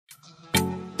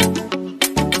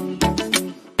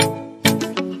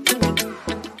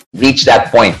reach that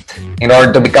point in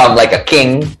order to become like a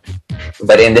king.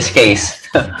 But in this case,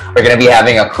 we're gonna be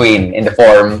having a queen in the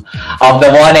form of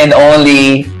the one and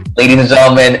only, ladies and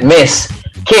gentlemen, Miss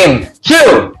Kim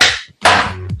Chu.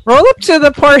 Roll up to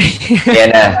the party. Yan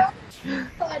na.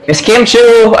 Miss Kim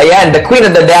Chu, ayan, the queen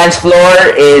of the dance floor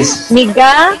is...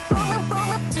 Miga?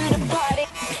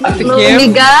 Ate Kim?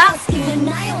 Miga?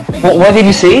 What did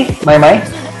you say, Maymay?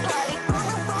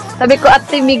 Sabi ko,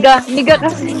 Ate Miga. Miga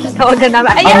kasi tawagan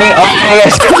namin. Ayan!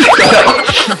 Yes.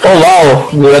 Oh, wow.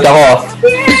 Gulat ako.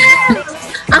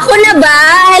 Ako na ba?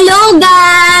 Hello,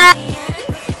 guys!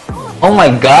 Oh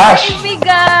my gosh. Ate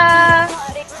Miga!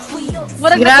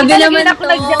 Grabe naman ako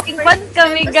nag-jogging pants ka,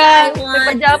 Miga.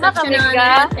 May pajama ka,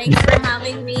 Miga. Thanks for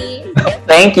having me.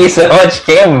 Thank you so much,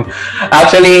 Kim.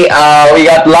 Actually, we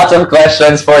got lots of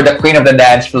questions for the queen of the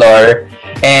dance floor.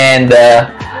 And,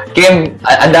 Kim,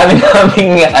 ang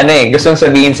daming gustong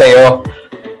sabihin sa'yo.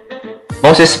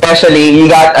 Most especially, you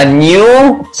got a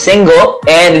new single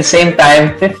and at the same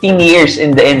time, 15 years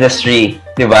in the industry.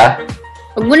 Diba?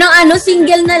 Huwag mo nang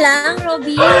single na lang,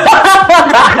 Robi.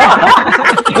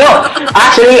 No,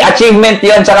 actually, achievement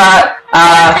yun. Tsaka,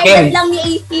 Kim. lang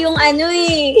ni AC yung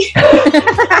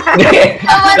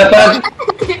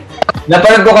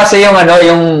Napanood ko kasi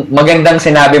yung magandang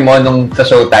sinabi mo nung sa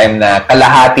Showtime na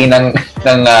kalahati ng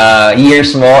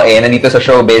years mo nandito sa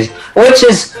showbiz, which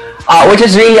is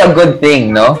really a good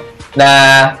thing, no?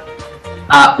 Na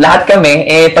lahat kami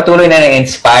patuloy na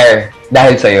na-inspire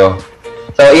dahil sa iyo.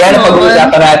 So, yan ang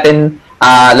pag-uusapan natin,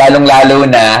 lalong-lalo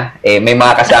na may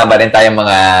mga kasama rin tayong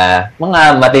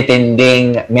mga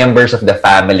matitinding members of the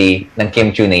family ng Kim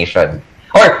Chu Nation.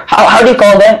 Or how do you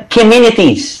call them?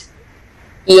 Communities.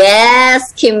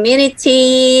 Yes,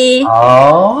 community.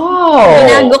 Oh.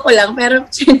 Binago ko lang, pero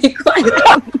hindi ko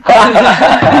alam.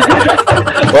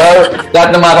 Well,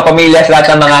 lahat ng mga kapamilya, sa lahat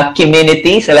ng mga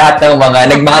communities, sa lahat ng mga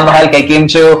nagmamahal kay Kim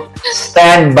Chu,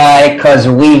 stand by because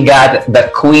we got the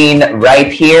queen right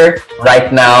here,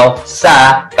 right now,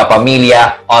 sa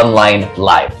Kapamilya Online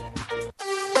Live.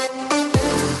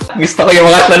 Gusto ko yung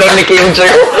mga tanong ni Kim Chu.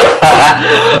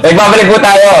 Nagbabalik po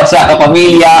tayo sa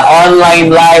Kapamilya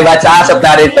Online Live at sa asap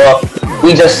natin ito,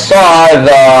 we just saw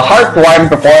the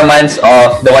heartwarming performance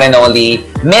of the one and only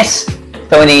Miss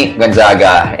Tony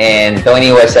Gonzaga. And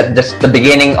Tony was at just the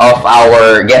beginning of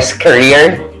our guest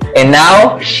career. And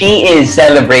now, she is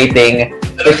celebrating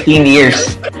 15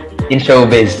 years in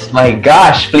showbiz. My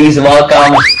gosh, please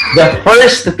welcome the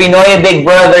first Pinoy Big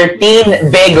Brother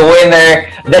Teen Big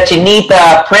winner, the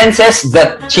Chinita Princess,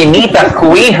 the Chinita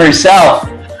Queen herself,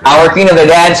 our queen of the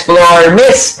dance floor,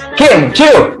 Miss Kim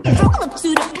Chu.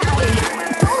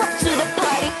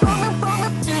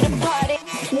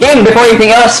 Kim, before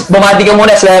anything else, bumati ka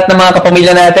muna sa lahat ng mga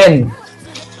kapamilya natin.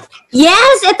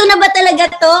 Yes, ito na ba talaga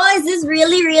to? Is this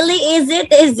really, is it?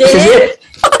 This is it.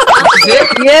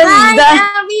 Yes, Hi,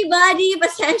 everybody!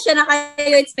 Pasensya na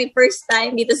kayo. It's my first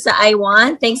time dito sa I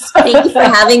Want. Thank you for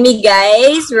having me,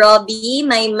 guys. Robi,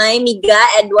 Maymay, Miga,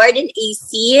 Edward, and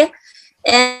AC.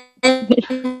 And...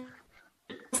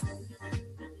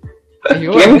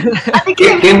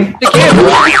 Kim.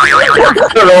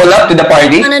 Roll up to the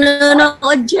party.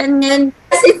 Nanonood dyan.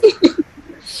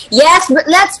 Yes,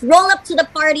 let's roll up to the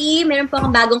party. Meron po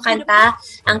akong bagong kanta.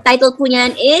 Ang title po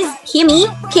niyan is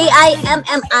Kimmy,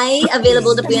 K-I-M-M-I.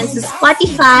 Available na po yan sa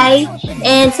Spotify.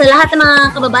 And sa lahat ng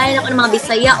mga kababayan ako ng mga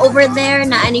Bisaya over there,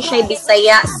 na ani siya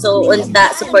Bisaya. So,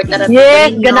 unta, support na rin.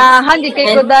 Yes, ganahan. Di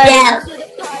kayo ko dahil.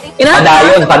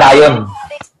 Padayon.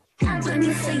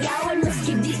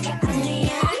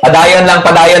 Padayon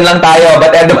lang tayo.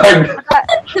 But Edward,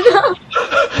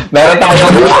 meron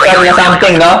tayong na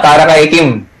something, no? Para kay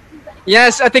Kim.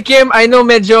 Yes, Ate Kim, I know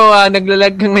medyo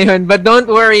naglalag ka ngayon, but don't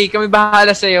worry, kami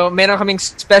bahala sa'yo. Meron kaming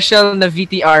special na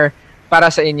VTR para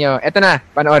sa inyo. Eto na,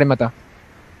 panoorin mo to.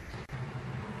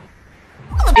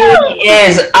 He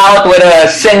is out with a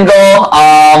single.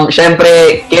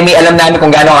 Syempre, Kimmy, alam namin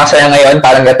kung gaano kasaya ngayon,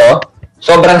 parang gato.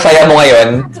 Sobrang saya mo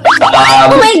ngayon.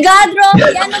 Oh my God, Robi,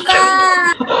 ano ba?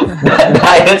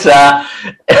 dahil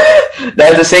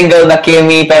sa single na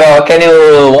Kimmy, pero can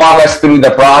you walk us through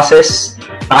the process?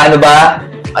 Ano ba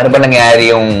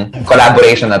nangyari yung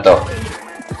collaboration na to?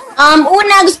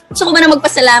 Una, gusto ko na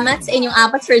magpasalamat sa inyong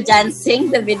apat for dancing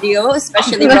the video,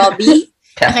 especially Robi.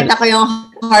 Nakita ko yung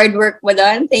hard work mo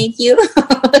doon. Thank you.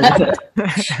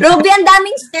 Robi, ang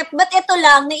daming step. Ba't ito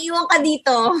lang? Naiiwan ka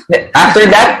dito. After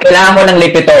that, kailangan ko ng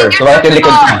lipitor. So, bakit yung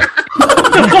likod ka?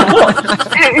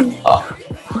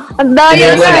 Ang dami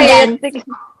na yan.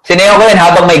 Sinayaw ko yun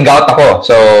habang may gout ako.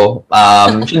 So,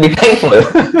 should be thankful.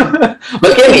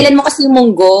 But Kimmy, Pigilan mo kasi yung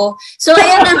munggo. So,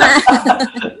 ayan na nga.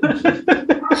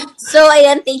 So,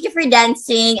 ayan, thank you for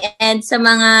dancing. And sa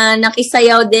mga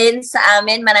nakisayaw din sa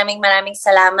amin, maraming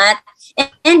salamat.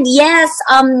 And yes,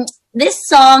 this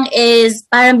song is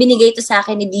parang binigay to sa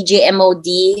akin ni DJ MOD.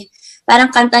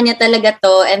 Parang kanta niya talaga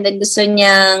to and then gusto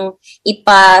niyang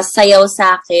ipasayaw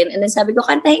sa akin. And then sabi ko,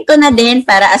 kantahin ko na din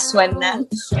para aswan na.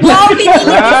 Wow,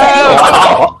 pinili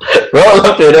Wow! Roll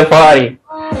up to the party.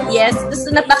 Yes,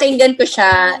 gusto na pakinggan ko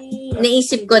siya.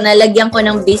 Naisip ko na lagyan ko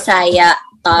ng Bisaya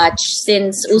touch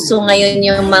since uso ngayon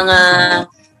yung mga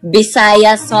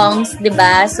Bisaya songs, di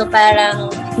ba? So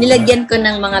parang nilagyan ko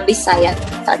ng mga Bisaya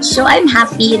touch. So I'm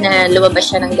happy na lumabas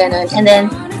siya ng ganun. And then,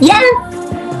 yeah!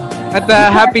 At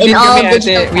happy din kami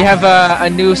ate. We have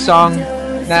a new song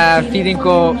na feeling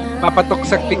ko papatok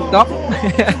sa TikTok.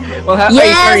 Well,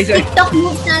 yes, sorry. TikTok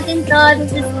moves natin to.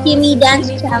 This is Kimmy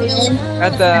Dance Challenge.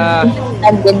 At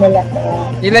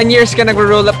ilan years ka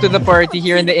nag-roll up to the party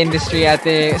here in the industry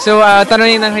ate? So,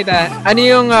 tanongin lang kita, ano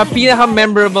yung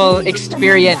pinaka-memorable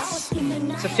experience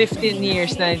sa 15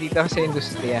 years na dito sa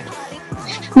industriya?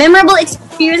 Memorable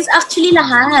experience? Actually,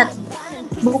 lahat.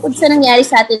 Bukod sa nangyari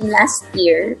sa atin last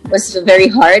year, was very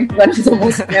hard, one of the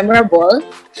most memorable.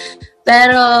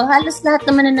 Pero halos lahat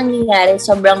naman na nangyayari,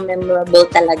 sobrang memorable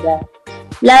talaga.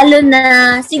 Lalo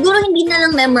na, siguro hindi na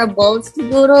lang memorable,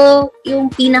 siguro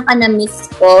yung pinaka na-miss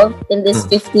ko in this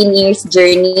 15 years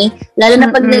journey, lalo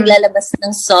na pag naglalabas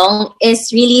ng song,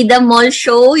 is really the mall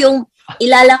show, yung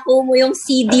ilalako mo yung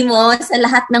CD mo sa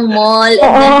lahat ng mall,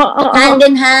 and then hand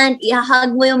in hand, ihahag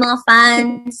mo yung mga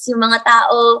fans, yung mga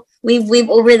tao, wave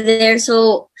over there.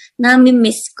 So,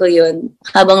 nami-miss ko yun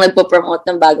habang nagpo-promote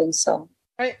ng bagong song.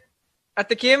 Ay,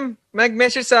 Ate Kim, may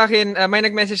nag-message sa akin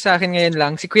ngayon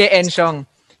lang, si Kuya Enchong.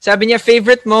 Sabi niya,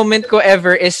 favorite moment ko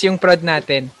ever is yung prod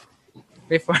natin.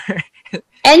 Before.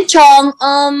 Enchong,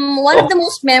 one of the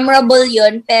most memorable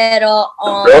yun, pero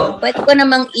pwede ko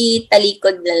namang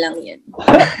italikod na lang yun.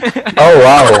 Oh,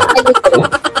 wow.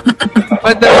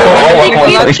 But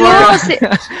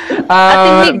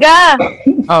Ate Miga.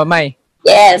 Oh, May.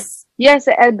 Yes. Yes,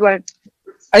 Edward.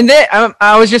 And then,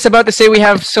 I was just about to say we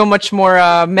have so much more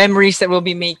memories that we'll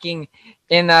be making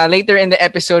in later in the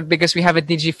episode because we have a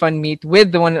DigiFun meet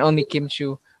with the one and only Kim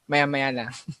Chu. Maya-maya lang.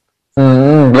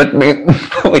 But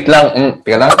wait lang.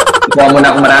 Teka lang. Ikuha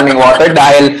muna akong maraming water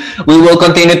dahil we will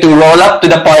continue to roll up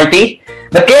to the party.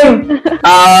 But Kim,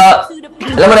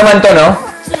 alam mo naman to, no?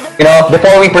 You know,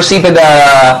 before we proceed to the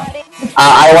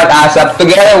I Want ASAP,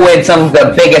 together with some of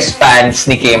the biggest fans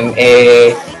ni Kim,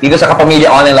 dito sa Kapamilya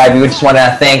Online Live, we just want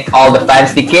to thank all the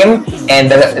fans ni Kim and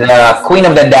the Queen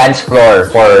of the Dance Floor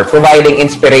for providing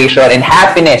inspiration and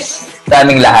happiness sa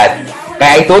aming lahat.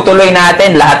 Kaya itutuloy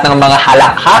natin lahat ng mga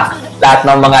halakhak, lahat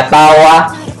ng mga tawa,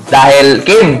 dahil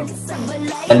Kim,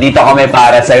 nandito kami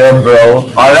para sa'yo, bro.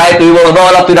 Alright, we will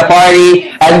roll up to the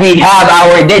party and we have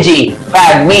our Digi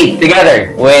Fan Meet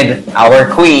together with our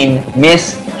Queen,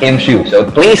 Miss Kim Chu. So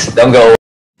please, don't go.